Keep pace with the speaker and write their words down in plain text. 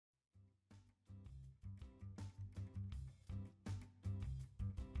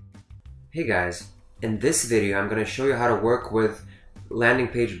Hey guys, in this video I'm going to show you how to work with landing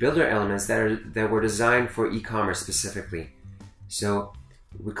page builder elements that were designed for e-commerce specifically. So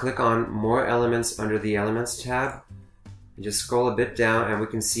we click on more elements under the elements tab and just scroll a bit down and we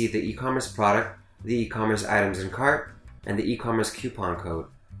can see the e-commerce product, the e-commerce items in cart, and the e-commerce coupon code.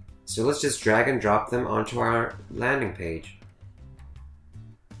 So let's just drag and drop them onto our landing page.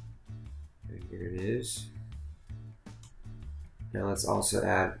 And here it is. Now let's also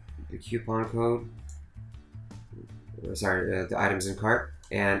add the coupon code, the items in cart,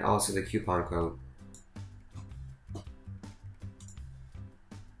 and also the coupon code.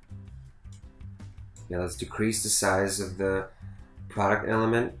 Yeah, let's decrease the size of the product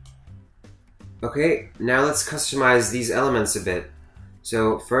element. Okay, now let's customize these elements a bit.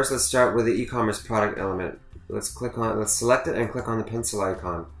 So first let's start with the e-commerce product element. Let's select it and click on the pencil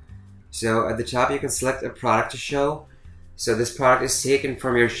icon. So at the top you can select a product to show. So this product is taken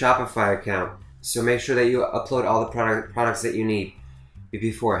from your Shopify account. So make sure that you upload all the products that you need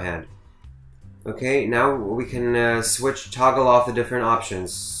beforehand. Okay, now we can toggle off the different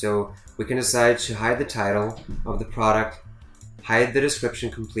options. So we can decide to hide the title of the product, hide the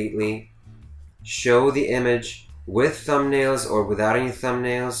description completely, show the image with thumbnails or without any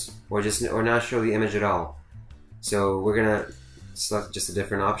thumbnails, or not show the image at all. So we're gonna select just a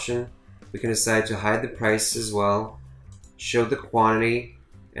different option. We can decide to hide the price as well, show the quantity,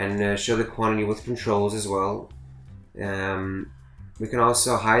 and show the quantity with controls as well. We can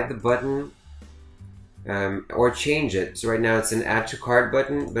also hide the button or change it. So right now it's an add to cart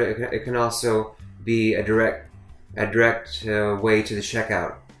button, but it can also be a direct way to the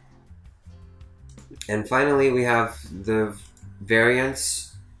checkout. And finally we have the variants.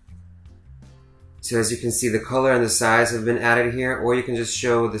 So as you can see, the color and the size have been added here, or you can just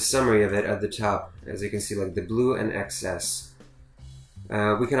show the summary of it at the top. As you can see, like the blue and XS.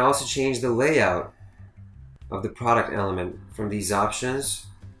 We can also change the layout of the product element from these options.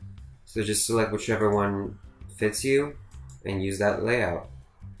 So just select whichever one fits you and use that layout.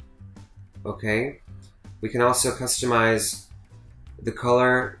 Okay. We can also customize the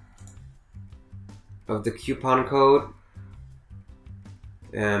color of the coupon code.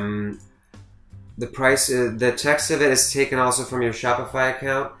 The text of it is taken also from your Shopify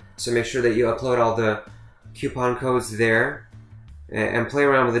account. So make sure that you upload all the coupon codes there. And play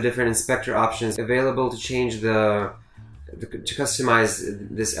around with the different inspector options available to change to customize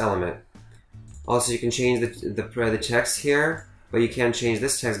this element. Also, you can change the text here, but you can't change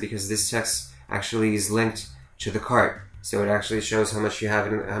this text because this text actually is linked to the cart. So it actually shows how much you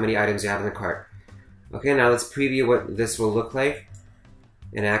have, how many items you have in the cart. Okay, now let's preview what this will look like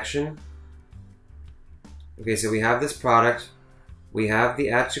in action. Okay, so we have this product, we have the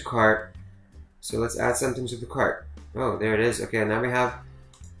add to cart. So let's add something to the cart. Oh, there it is. Okay, now we have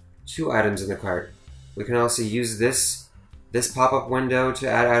 2 items in the cart. We can also use this pop-up window to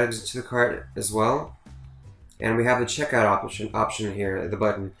add items to the cart as well. And we have the checkout option here, the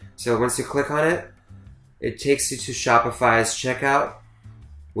button. So once you click on it, it takes you to Shopify's checkout,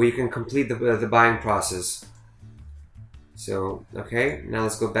 where you can complete the buying process. So, okay, now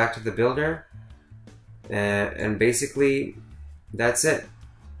let's go back to the builder. And basically, that's it.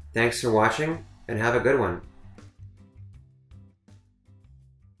 Thanks for watching, and have a good one.